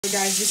Hey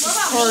guys, this is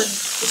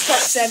part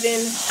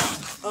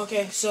 7.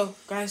 Okay, so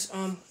guys,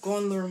 go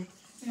in the room.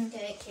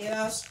 Okay,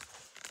 Chaos.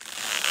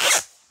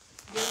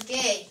 You're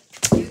gay.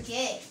 You're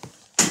gay.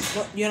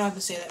 Well, you don't have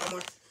to say that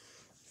anymore.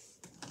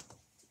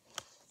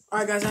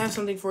 Alright guys, I have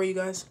something for you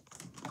guys.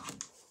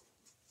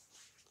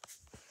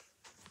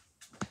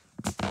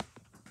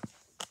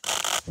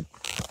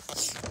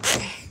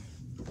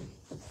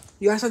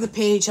 You guys have to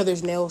paint each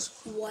other's nails.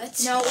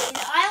 What? No,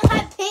 I don't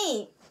have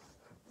paint.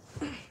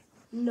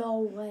 No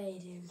way,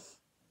 dude.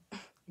 If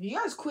you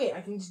guys quit, I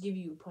can just give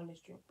you a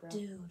punishment, bro.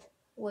 Dude,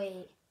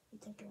 wait. You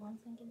think what I'm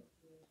thinking?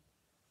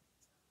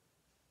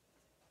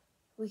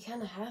 We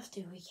kind of have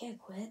to. We can't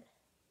quit.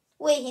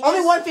 Wait,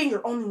 only one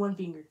finger. Only one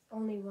finger.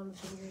 Only one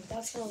finger.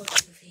 That's gonna look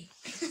goofy.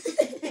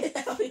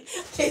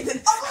 Okay,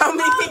 then how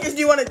many fingers do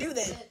you want to do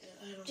then?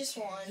 Just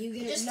one. You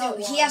get Just no.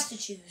 do one. He has to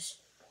choose.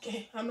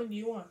 Okay, how many do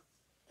you want?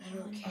 I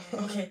don't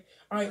care. Okay,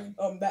 all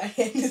right.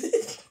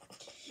 Backhand.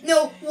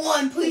 No,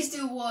 one. Please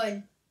do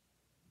one.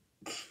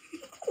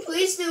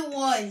 Please do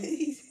one.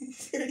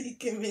 He's already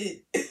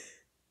committed.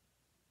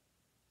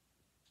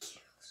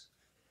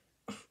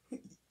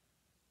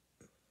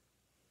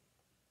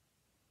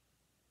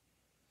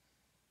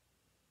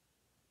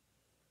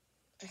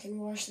 I can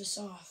wash this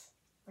off,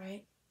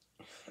 right?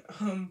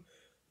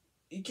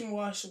 You can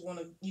wash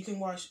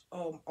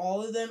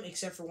all of them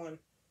except for one,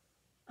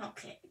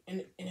 Okay.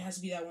 and it has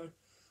to be that one.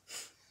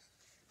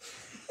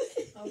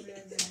 I'll be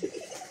right back.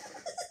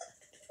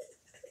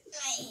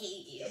 I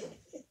hate you.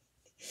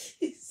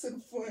 It's so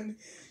fun.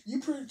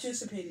 You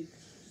participated.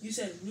 You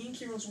said me and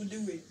Kiros would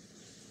do it.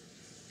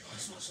 Oh, it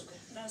smells so good.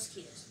 That was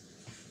cute.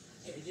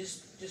 Okay,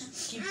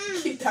 just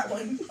keep that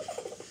one.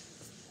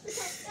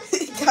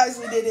 Guys,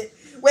 we did it.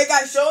 Wait,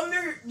 guys, show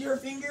them your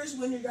fingers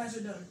when you guys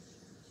are done.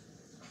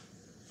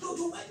 No,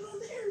 don't wipe it on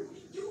there. What are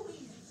you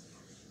doing?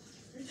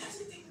 You're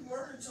technically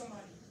murdered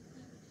somebody.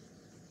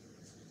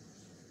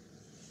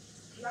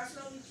 You guys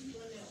know you keep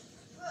one nail.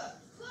 Look,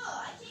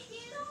 I can't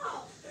get it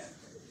off.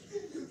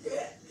 You can.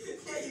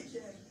 Yeah, you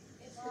can.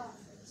 It's off.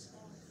 It's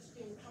off.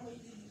 How many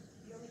did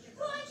you only keep?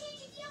 Well, I can't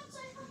get the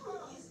outside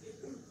off.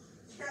 You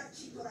can't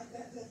keep it like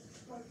that.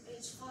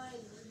 It's fine.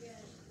 We're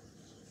good.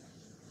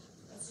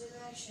 Let's do the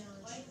next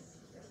challenge.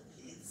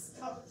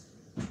 Stop.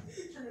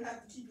 You're gonna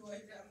have to keep it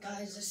like that.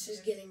 Guys, this is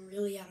getting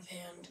really out of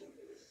hand.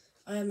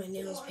 I had my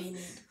nails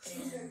painted,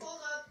 and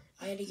Hold up.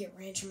 I had to get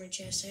ranch on my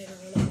chest. I had to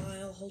run a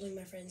mile holding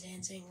my friend's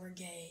hand saying we're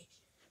gay.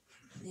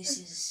 This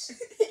is...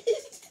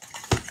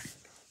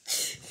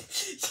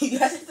 You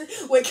guys have to,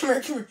 wait,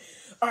 come here.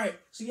 Alright,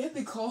 so you have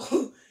to call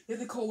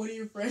one of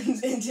your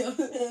friends and tell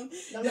them.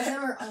 None of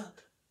them are up.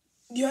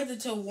 You have to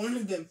tell one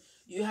of them.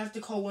 You have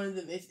to call one of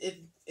them.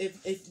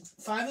 If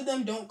 5 of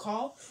them don't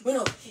call, wait,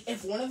 no,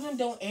 if one of them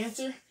don't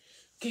answer,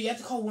 okay, you have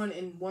to call one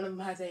and one of them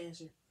has to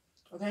answer.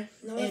 Okay?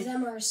 All of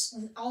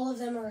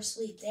them are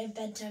asleep. They have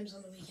bedtimes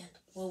on the weekend.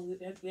 Well, we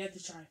have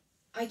to try.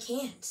 I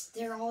can't.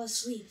 They're all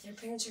asleep. Their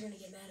parents are going to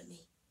get mad at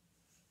me.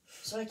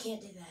 So I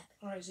can't do that.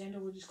 Alright,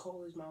 Xander will just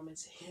call his mom and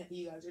say,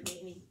 you guys are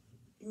dating.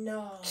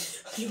 No.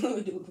 Okay,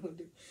 what do we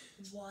do?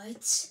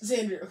 What?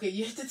 Xander, okay,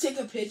 you have to take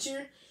a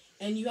picture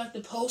and you have to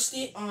post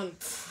it on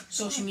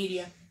social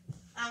media.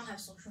 I don't have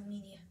social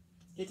media.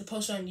 You have to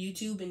post it on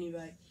YouTube and you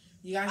like,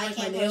 you guys I like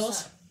my can't nails?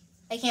 post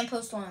that. I can't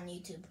post one on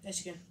YouTube.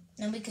 Yes, you can.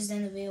 No, because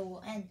then the video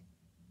will end.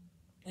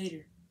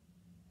 Later.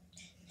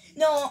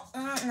 No,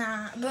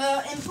 nah.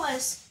 But and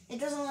plus, it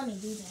doesn't let me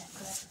do that.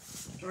 But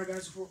Alright,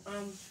 guys,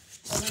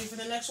 ready for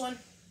the next one?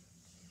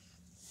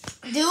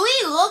 do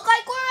we look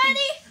like we're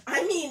ready?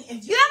 I mean,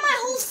 if You have my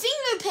whole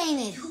finger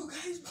painted. you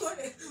guys want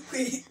to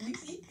wait.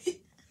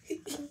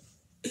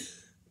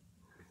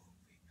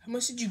 How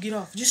much did you get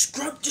off? Just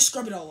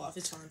scrub it all off.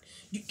 It's fine.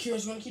 Kira,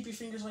 you want to keep your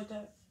fingers like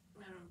that?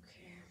 I don't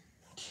care.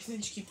 Okay,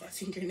 then just keep that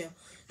fingernail.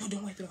 No,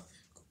 don't wipe it off.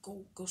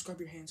 Go scrub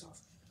your hands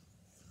off.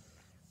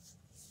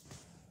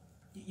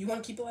 You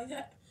want to keep it like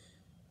that?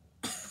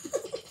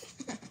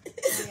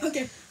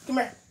 Okay, come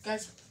here,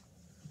 guys.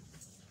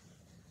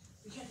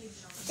 We can't leave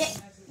it on.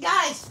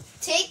 Guys,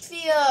 take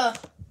the Oh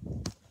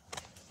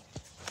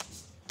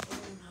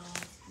no.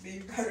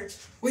 Baby powder.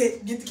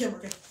 Wait, get the camera,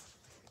 okay?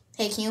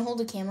 Hey, can you hold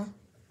the camera?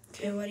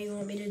 Okay, what do you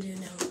want me to do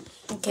now?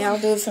 Okay, I'll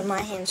do it for my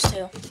hands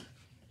too.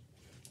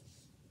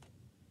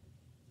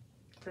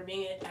 For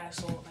being an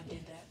asshole, I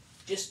did that.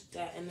 Just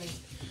that, and then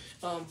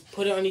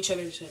put it on each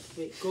other's head.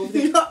 Wait, go over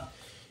there.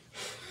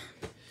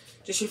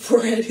 Just your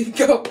forehead and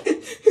go.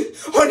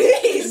 On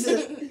his!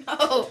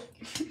 No.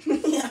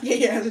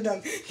 Yeah, hands are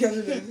done. Hands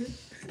are done.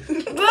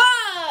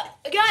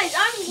 Guys,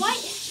 I'm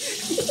white.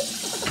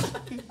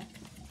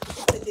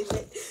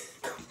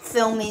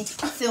 Film me.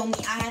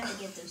 I have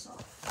to get this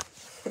off.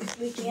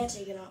 We can't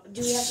take it off.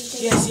 Do we have to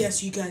take it Yes, off?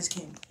 yes, you guys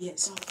can.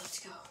 Yes. Oh, let's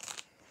go.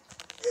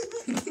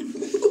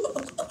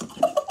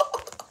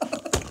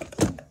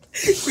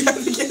 We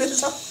have to get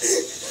this off.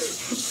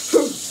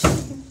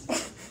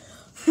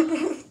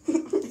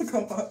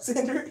 Come on,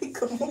 Xander.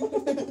 Come on.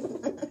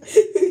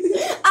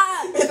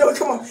 No,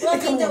 come on.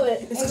 Let me do it.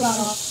 It's It's come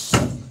off.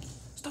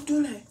 Stop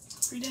doing that.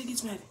 Your dad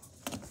gets mad.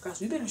 Guys,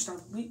 we better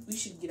start. We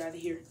should get out of out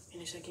of here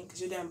in a second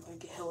because your dad might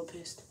get hella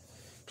pissed.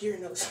 Get your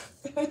nose.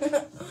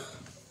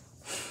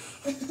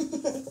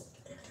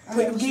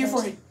 Wait, get your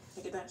forehead.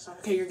 Look at that. Sorry.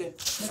 Okay, you're good.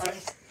 All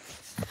right.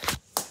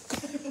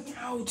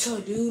 Ouch,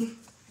 dude.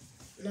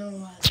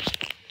 No,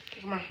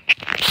 Come on.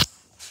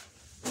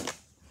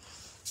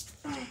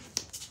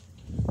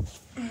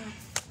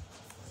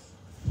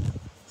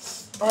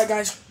 Alright,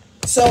 guys.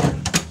 So,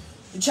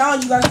 the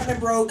challenge you guys haven't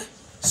broke.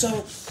 So,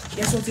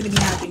 guess what's going to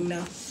be happening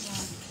now?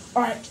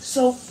 Alright,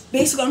 so,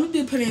 basically, I'm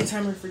going to put in a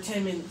timer for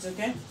 10 minutes,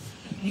 okay?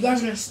 You guys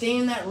are going to stay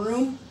in that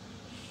room,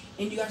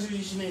 and you guys are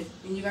just going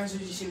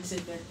to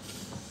sit there.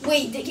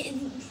 Wait,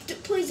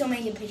 please don't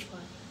make it pitch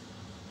black.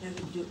 You have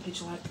to do it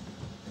pitch black.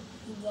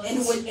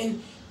 What?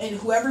 And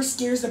whoever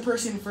scares the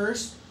person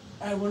first,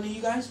 out of one of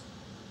you guys,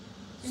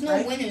 There's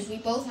no winners. We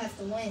both have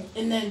to win.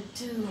 and then,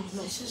 dude,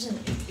 this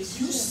isn't. if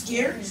you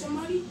scare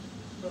somebody,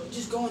 bro,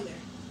 just go in there.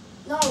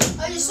 No,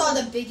 I just saw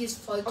the biggest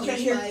fucking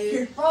Okay, spider.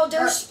 here. Bro,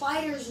 there's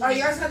spiders. Alright,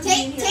 you guys have to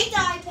be in here. Take the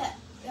iPad.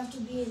 You have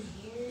to be in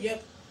here.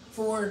 Yep.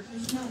 For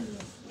There's no.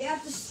 You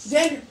have to.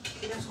 Xander.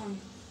 That's on you.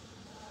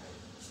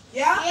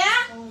 Yeah?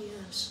 Yeah. Oh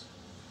yes.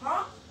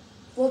 Huh?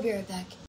 We'll be right back.